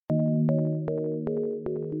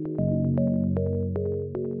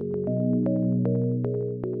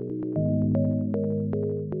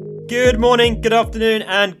Good morning, good afternoon,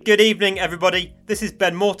 and good evening, everybody. This is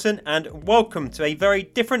Ben Morton, and welcome to a very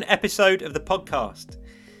different episode of the podcast.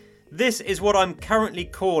 This is what I'm currently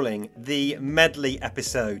calling the Medley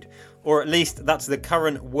episode, or at least that's the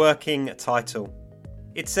current working title.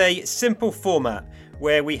 It's a simple format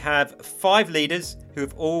where we have 5 leaders who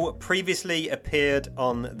have all previously appeared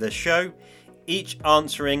on the show, each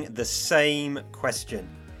answering the same question.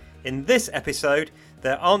 In this episode,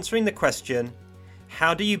 they're answering the question,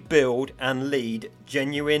 how do you build and lead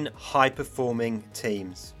genuine high-performing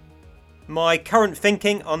teams? My current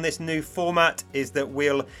thinking on this new format is that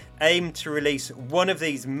we'll aim to release one of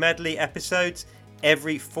these Medley episodes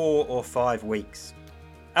every 4 or 5 weeks.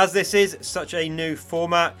 As this is such a new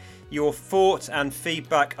format, your thoughts and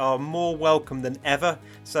feedback are more welcome than ever,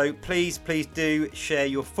 so please do share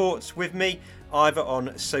your thoughts with me either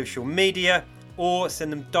on social media or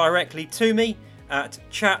send them directly to me at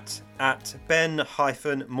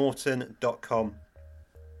chat@ben-morton.com.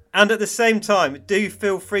 And at the same time, do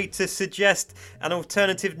feel free to suggest an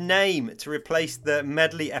alternative name to replace the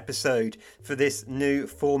Medley episode for this new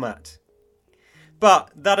format.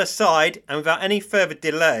 But that aside, and without any further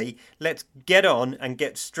delay, let's get on and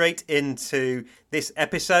get straight into this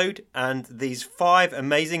episode and these 5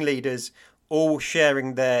 amazing leaders all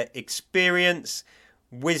sharing their experience,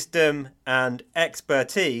 wisdom and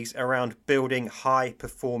expertise around building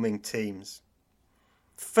high-performing teams.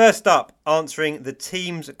 First up, answering the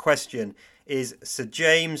team's question is Sir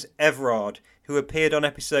James Everard, who appeared on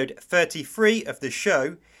episode 33 of the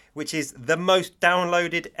show, which is the most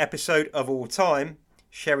downloaded episode of all time,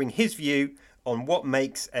 sharing his view on what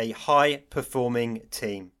makes a high-performing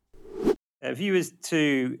team. If you was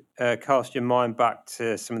to cast your mind back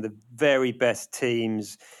to some of the very best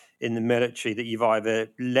teams in the military that you've either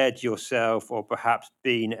led yourself or perhaps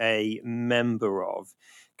been a member of,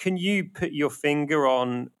 can you put your finger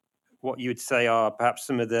on what you would say are perhaps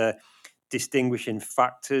some of the distinguishing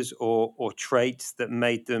factors or traits that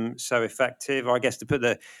made them so effective? Or I guess to put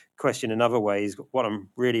the question in other ways, what I'm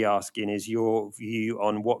really asking is your view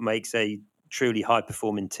on what makes a truly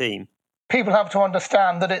high-performing team. People have to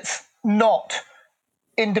understand that it's not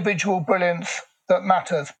individual brilliance that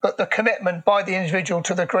matters, but the commitment by the individual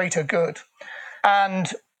to the greater good.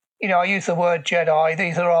 And, I use the word Jedi.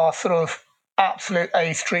 These are our sort of absolute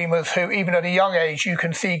A streamers who, even at a young age, you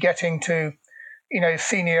can see getting to,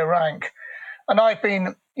 senior rank. And I've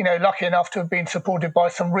been, lucky enough to have been supported by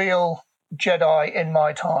some real Jedi in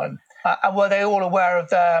my time. And were they all aware of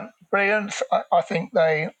their brilliance? I think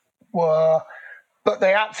they were. But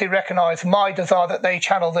they absolutely recognise my desire that they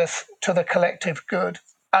channel this to the collective good.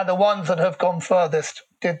 And the ones that have gone furthest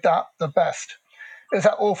did that the best. Is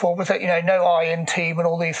that awful? Was it, no I in team and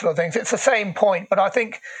all these sort of things? It's the same point, but I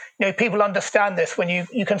think, people understand this when you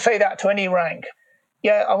can say that to any rank.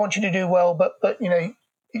 Yeah, I want you to do well, but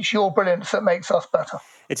it's your brilliance that makes us better.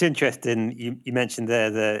 It's interesting. You mentioned there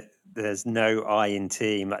that there's no I in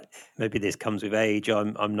team. Maybe this comes with age.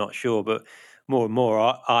 I'm not sure, but more and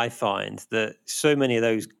more I find that so many of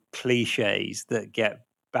those cliches that get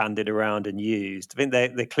banded around and used, I think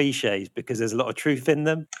they're cliches because there's a lot of truth in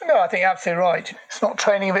them. No, I think absolutely right. It's not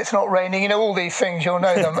training if it's not raining. All these things, you'll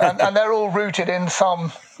know them. and they're all rooted in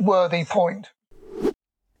some worthy point.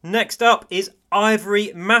 Next up is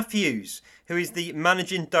Ivory Matthews, who is the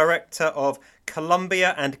Managing Director of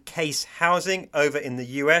Columbia and Case Housing over in the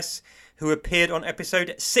US, who appeared on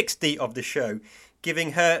episode 60 of the show,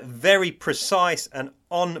 giving her very precise and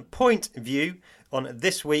on-point view on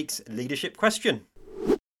this week's leadership question.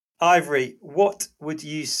 Ivory, what would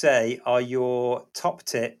you say are your top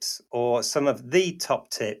tips or some of the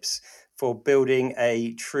top tips for building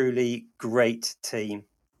a truly great team?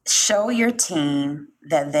 Show your team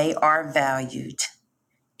that they are valued.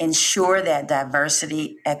 Ensure that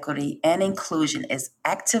diversity, equity, and inclusion is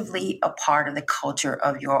actively a part of the culture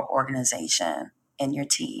of your organization and your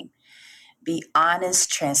team. Be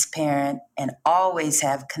honest, transparent, and always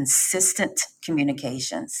have consistent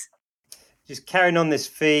communications. Just carrying on this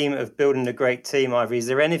theme of building a great team, Ivory, is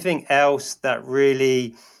there anything else that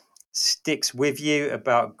really sticks with you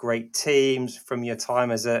about great teams from your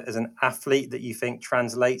time as an athlete that you think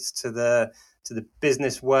translates to the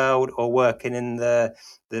business world or working in the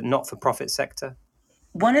not-for-profit sector?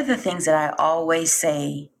 One of the things that I always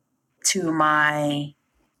say to my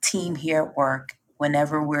team here at work,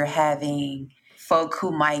 whenever we're having folk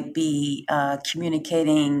who might be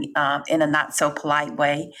communicating in a not so polite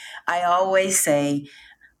way, I always say,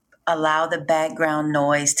 allow the background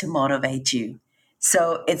noise to motivate you.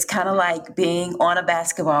 So it's kind of like being on a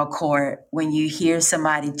basketball court when you hear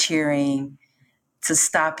somebody cheering to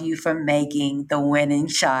stop you from making the winning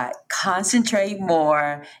shot. Concentrate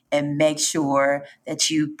more and make sure that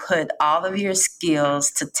you put all of your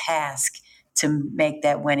skills to task to make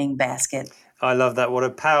that winning basket. I love that. What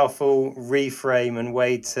a powerful reframe and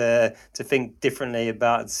way to think differently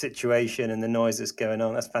about the situation and the noise that's going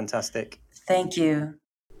on. That's fantastic. Thank you.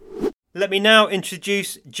 Let me now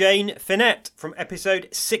introduce Jane Finette from episode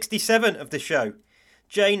 67 of the show.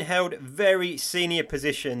 Jane held very senior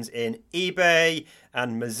positions in eBay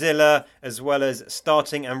and Mozilla, as well as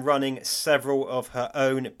starting and running several of her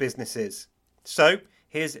own businesses. So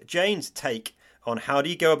here's Jane's take on how do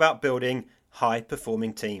you go about building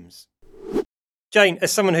high-performing teams. Jane,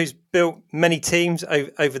 as someone who's built many teams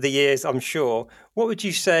over the years, I'm sure, what would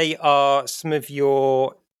you say are some of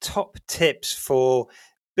your top tips for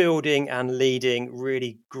building and leading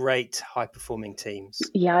really great high-performing teams?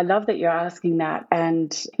 Yeah, I love that you're asking that.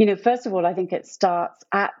 And, first of all, I think it starts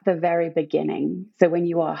at the very beginning. So when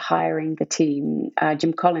you are hiring the team,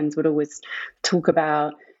 Jim Collins would always talk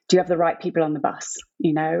about, do you have the right people on the bus?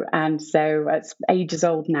 And so it's ages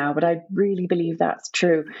old now, but I really believe that's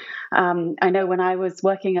true. I know when I was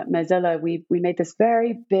working at Mozilla, we made this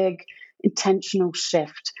very big intentional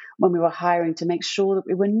shift when we were hiring to make sure that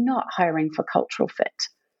we were not hiring for cultural fit.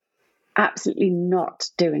 Absolutely not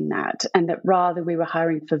doing that, and that rather we were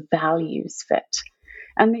hiring for values fit.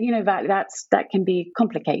 And that can be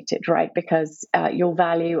complicated, right? Because your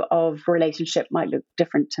value of relationship might look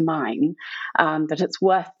different to mine, that it's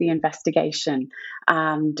worth the investigation.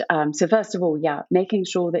 And so first of all, making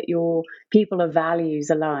sure that your people are values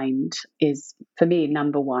aligned is, for me,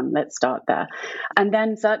 number one. Let's start there. And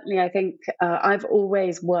then certainly I think I've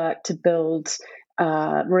always worked to build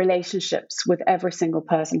relationships with every single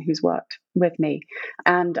person who's worked with me.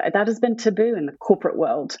 And that has been taboo in the corporate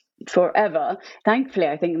world forever. Thankfully,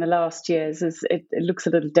 I think in the last years, it looks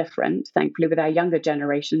a little different, thankfully, with our younger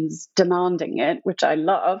generations demanding it, which I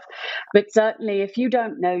love. But certainly, if you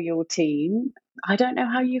don't know your team, I don't know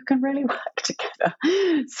how you can really work together.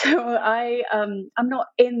 So I'm not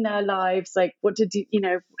in their lives like, what did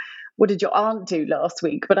your aunt do last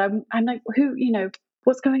week? But I'm like,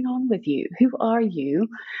 what's going on with you? Who are you?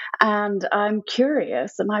 And I'm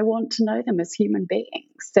curious and I want to know them as human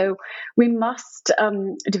beings. So we must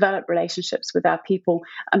develop relationships with our people.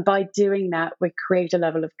 And by doing that, we create a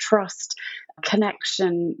level of trust,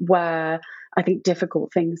 connection, where I think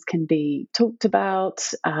difficult things can be talked about.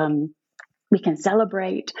 We can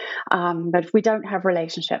celebrate. But if we don't have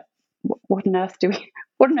relationship, what on earth do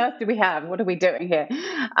we have? What are we doing here?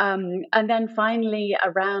 And then finally,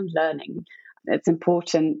 around learning. It's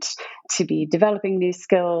important to be developing new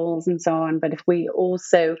skills and so on. But if we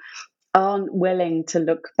also aren't willing to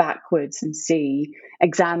look backwards and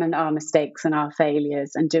examine our mistakes and our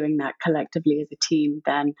failures and doing that collectively as a team,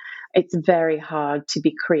 then it's very hard to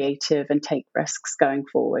be creative and take risks going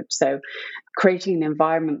forward. So creating an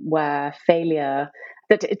environment where failure,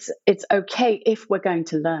 that it's okay if we're going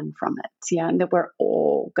to learn from it, and that we're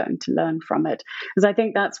all going to learn from it. Because I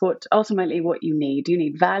think that's ultimately what you need. You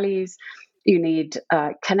need values, you need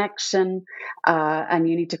connection, and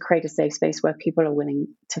you need to create a safe space where people are willing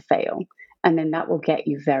to fail. And then that will get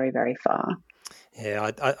you very, very far.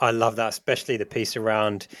 Yeah, I love that, especially the piece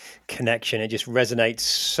around connection. It just resonates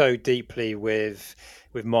so deeply with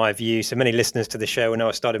my view. So many listeners to the show, when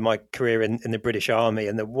I started my career in the British Army,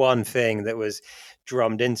 and the one thing that was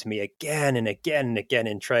drummed into me again and again and again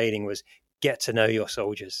in training was get to know your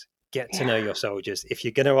soldiers. Get to know your soldiers. If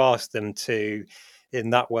you're going to ask them to,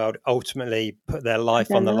 in that world, ultimately put their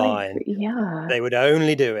life on the line, they would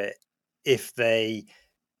only do it if they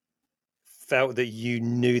felt that you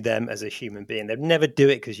knew them as a human being. They'd never do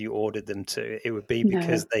it because you ordered them to. It would be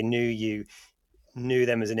because they knew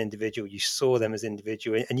them as an individual, you saw them as an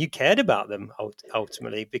individual, and you cared about them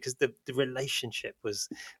ultimately because the relationship was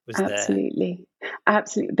Absolutely.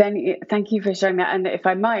 Absolutely. Ben, thank you for sharing that. And if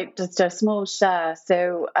I might, just a small share.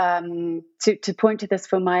 So to point to this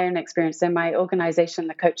from my own experience, so my organization,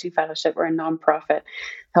 the Coaching Fellowship, we're a nonprofit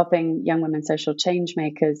helping young women social change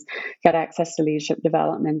makers get access to leadership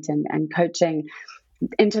development and coaching.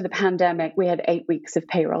 Into the pandemic, we had 8 weeks of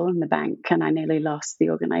payroll in the bank, and I nearly lost the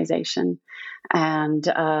organization. And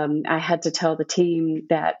I had to tell the team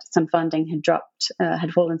that some funding had dropped,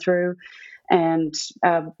 had fallen through, and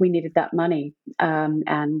we needed that money.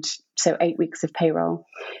 And so 8 weeks of payroll.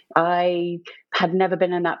 I had never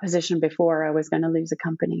been in that position before. I was going to lose a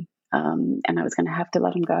company, and I was going to have to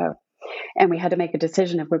let them go. And we had to make a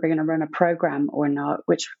decision if we were going to run a program or not,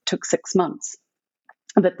 which took 6 months.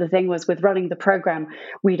 But the thing was, with running the program,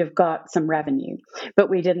 we'd have got some revenue, but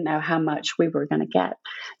we didn't know how much we were going to get.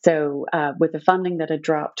 So with the funding that had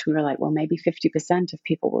dropped, we were like, well, maybe 50% of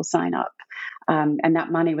people will sign up. And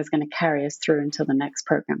that money was going to carry us through until the next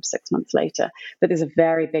program 6 months later. But there's a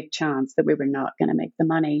very big chance that we were not going to make the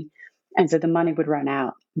money. And so the money would run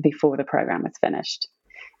out before the program was finished.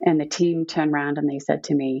 And the team turned around and they said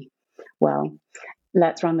to me, well,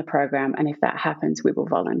 let's run the program. And if that happens, we will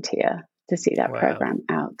volunteer to see that program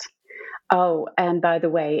out. Oh, and by the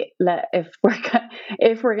way, if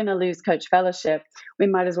we're going to lose Coach Fellowship, we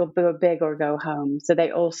might as well go big or go home. So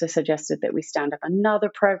they also suggested that we stand up another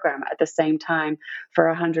program at the same time for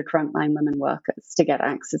 100 frontline women workers to get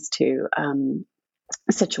access to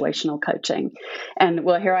situational coaching. And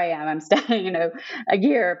well, here I am. I'm standing, a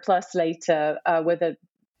year plus later with a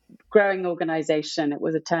growing organization. It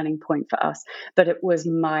was a turning point for us, but it was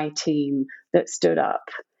my team that stood up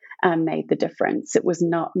and made the difference. It was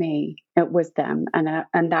not me, it was them.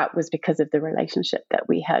 And that was because of the relationship that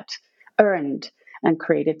we had earned and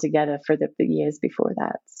created together for the years before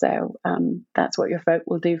that. So that's what your folk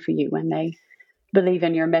will do for you when they believe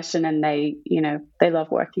in your mission and they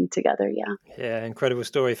love working together. Yeah, incredible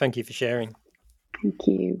story. Thank you for sharing. Thank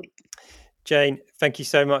you. Jane, thank you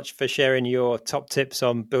so much for sharing your top tips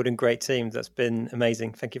on building great teams. That's been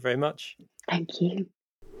amazing. Thank you very much. Thank you.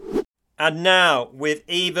 And now, with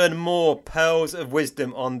even more pearls of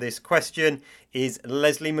wisdom on this question, is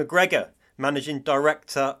Leslie McGregor, Managing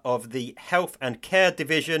Director of the Health and Care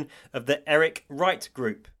Division of the Eric Wright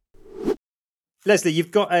Group. Leslie,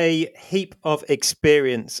 you've got a heap of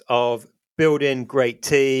experience of building great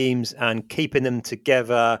teams and keeping them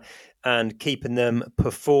together and keeping them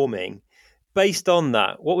performing. Based on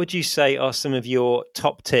that, what would you say are some of your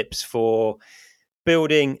top tips for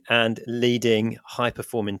building and leading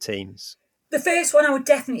high-performing teams? The first one I would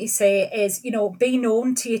definitely say is, be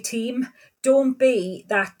known to your team. Don't be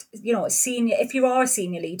that, senior. If you are a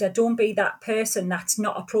senior leader, don't be that person that's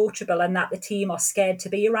not approachable and that the team are scared to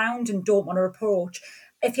be around and don't want to approach.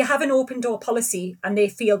 If you have an open door policy and they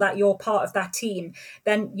feel that you're part of that team,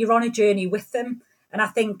 then you're on a journey with them. And I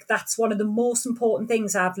think that's one of the most important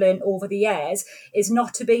things I've learned over the years, is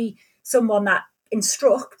not to be someone that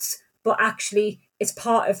instructs, but actually is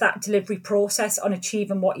part of that delivery process on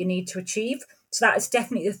achieving what you need to achieve. So that is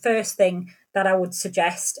definitely the first thing that I would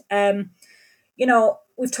suggest.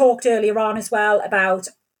 We've talked earlier on as well about,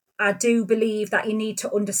 I do believe that you need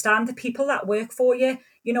to understand the people that work for you,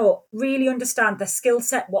 really understand their skill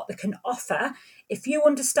set, what they can offer. If you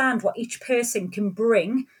understand what each person can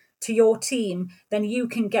bring to your team, then you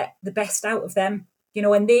can get the best out of them,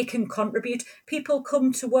 and they can contribute. People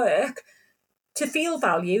come to work to feel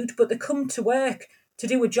valued, but they come to work to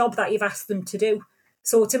do a job that you've asked them to do.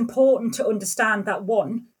 So it's important to understand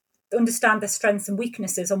understand their strengths and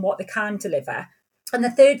weaknesses and what they can deliver. And the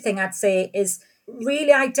third thing I'd say is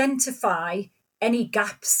really identify any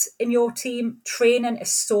gaps in your team. Training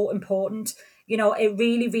is so important. It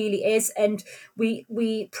really, really is. And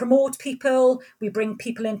we promote people, we bring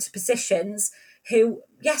people into positions who,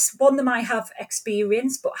 yes, they might have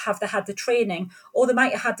experience, but have they had the training? Or they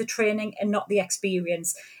might have had the training and not the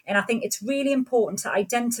experience. And I think it's really important to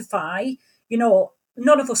identify,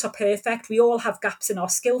 none of us are perfect. We all have gaps in our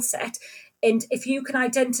skill set. And if you can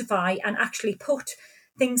identify and actually put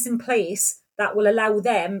things in place that will allow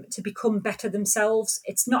them to become better themselves,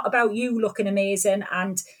 it's not about you looking amazing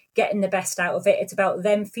and getting the best out of it. It's about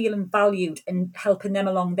them feeling valued and helping them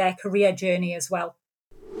along their career journey as well.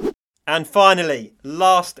 And finally,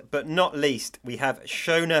 last but not least, we have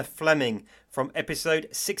Shona Fleming from episode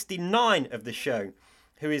 69 of the show,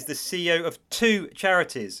 who is the CEO of two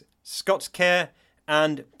charities, Scots Care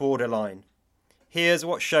and Borderline. Here's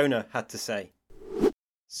what Shona had to say.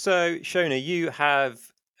 So, Shona, you have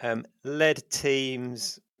led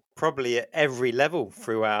teams probably at every level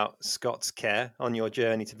throughout Scots Care on your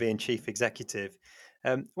journey to being chief executive.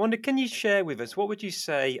 Wonder, can you share with us, what would you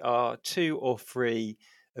say are 2 or 3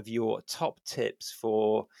 of your top tips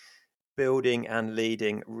for building and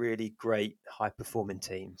leading really great high-performing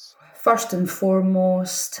teams? First and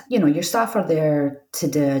foremost, your staff are there to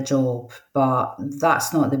do a job, but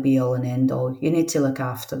that's not the be-all and end-all. You need to look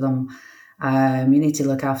after them. You need to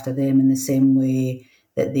look after them in the same way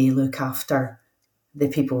that they look after the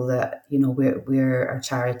people that, we're our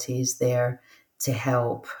charity is there to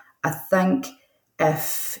help. I think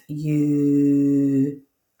if you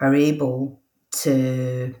are able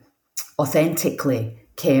to authentically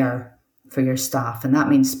care for your staff, and that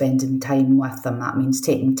means spending time with them, that means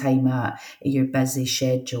taking time out of your busy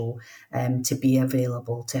schedule to be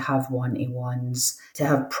available, to have one-to-ones, to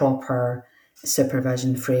have proper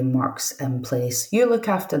supervision frameworks in place. You look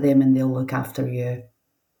after them and they'll look after you.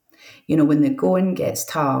 You know, when the going gets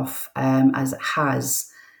tough, as it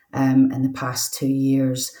has in the past 2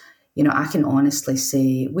 years, you know, I can honestly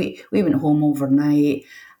say we went home overnight,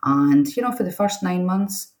 and, you know, for the first 9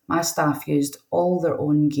 months, my staff used all their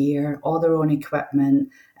own gear, all their own equipment,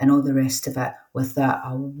 and all the rest of it without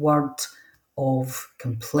a word of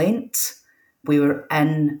complaint. We were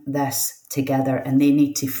in this together, and they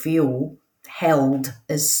need to feel held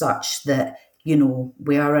as such that, you know,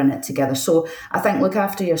 we are in it together. So I think look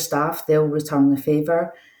after your staff, they'll return the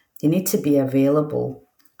favour. You need to be available.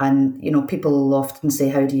 And, you know, people will often say,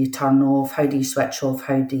 how do you turn off? How do you switch off?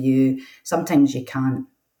 How do you... Sometimes you can't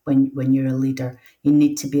when you're a leader. You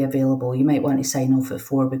need to be available. You might want to sign off at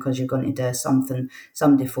 4 because you're going to do something.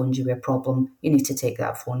 Somebody phones you with a problem. You need to take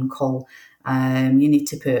that phone call. You need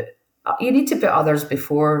to put others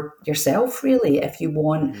before yourself, really, if you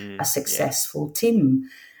want a successful team.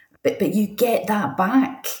 But you get that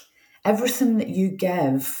back. Everything that you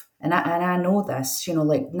give, and I know this, you know,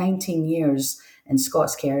 like 19 years in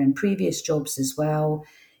Scots Care and previous jobs as well,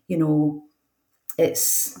 you know,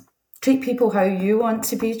 it's treat people how you want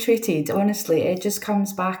to be treated. Honestly, it just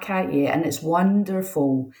comes back at you, and it's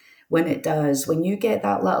wonderful when it does. When you get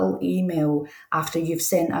that little email after you've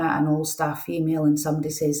sent out an all-staff email and somebody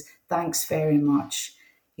says, thanks very much,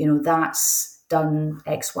 you know, that's done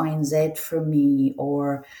X, Y, and Z for me,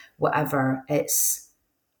 or whatever. It's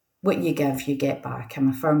what you give, you get back. I'm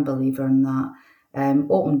a firm believer in that.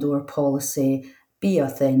 Open door policy, be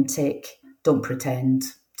authentic, don't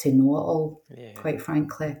pretend to know it all, quite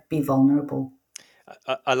frankly. Be vulnerable.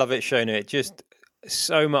 I love it, Shona. It just,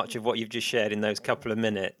 so much of what you've just shared in those couple of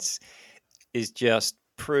minutes is just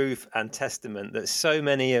proof and testament that so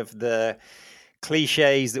many of the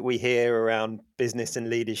cliches that we hear around business and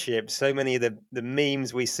leadership, so many of the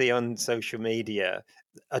memes we see on social media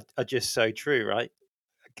are just so true, right?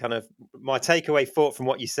 Kind of my takeaway thought from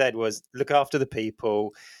what you said was look after the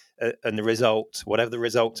people, and the results, whatever the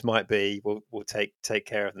results might be, will take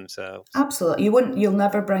care of themselves. Absolutely. You'll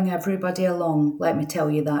never bring everybody along. Let me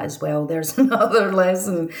tell you that as well. There's another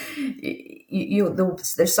lesson.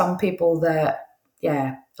 There's some people that,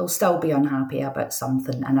 they'll still be unhappy about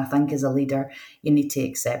something. And I think as a leader, you need to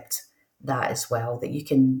accept that as well, that you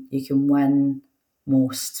can win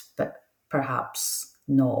most, but perhaps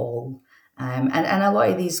not all. And a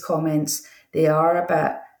lot of these comments, they are a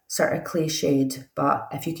bit sort of cliched, but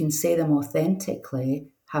if you can say them authentically,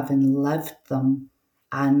 having lived them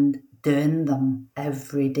and doing them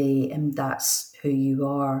every day, and that's who you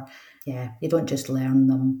are, you don't just learn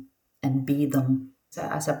them and be them.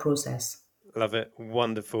 As a process. Love it.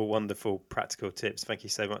 Wonderful, wonderful practical tips. Thank you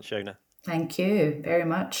so much, Shona. Thank you very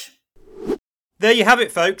much. There you have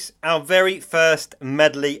it, folks, our very first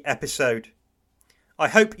Medley episode. I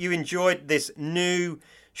hope you enjoyed this new,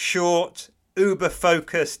 short,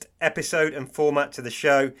 uber-focused episode and format to the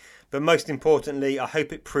show, but most importantly, I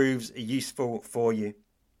hope it proves useful for you.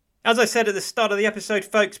 As I said at the start of the episode,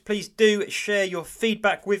 folks, please do share your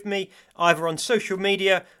feedback with me, either on social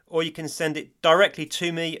media, or you can send it directly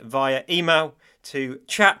to me via email to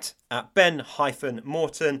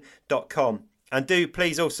chat@ben-morton.com. And do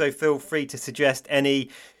please also feel free to suggest any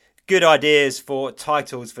good ideas for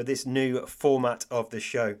titles for this new format of the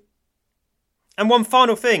show. And one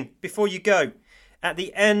final thing before you go. At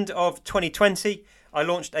the end of 2020, I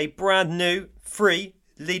launched a brand new free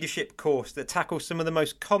leadership course that tackles some of the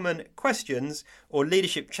most common questions or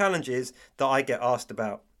leadership challenges that I get asked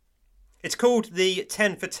about. It's called the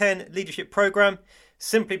 10 for 10 Leadership Programme,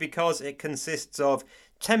 simply because it consists of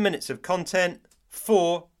 10 minutes of content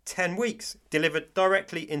for 10 weeks, delivered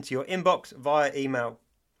directly into your inbox via email.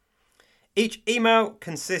 Each email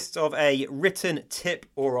consists of a written tip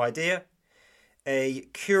or idea, a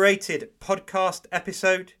curated podcast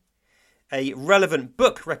episode, a relevant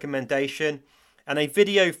book recommendation, and a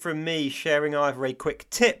video from me sharing either a quick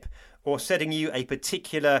tip or setting you a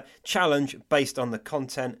particular challenge based on the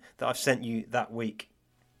content that I've sent you that week.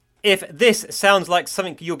 If this sounds like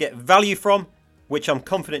something you'll get value from, which I'm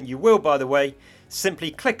confident you will, by the way, simply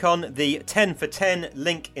click on the 10 for 10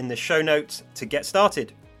 link in the show notes to get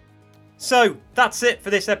started. So that's it for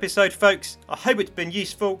this episode, folks. I hope it's been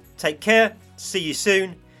useful. Take care, see you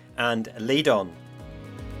soon, and lead on.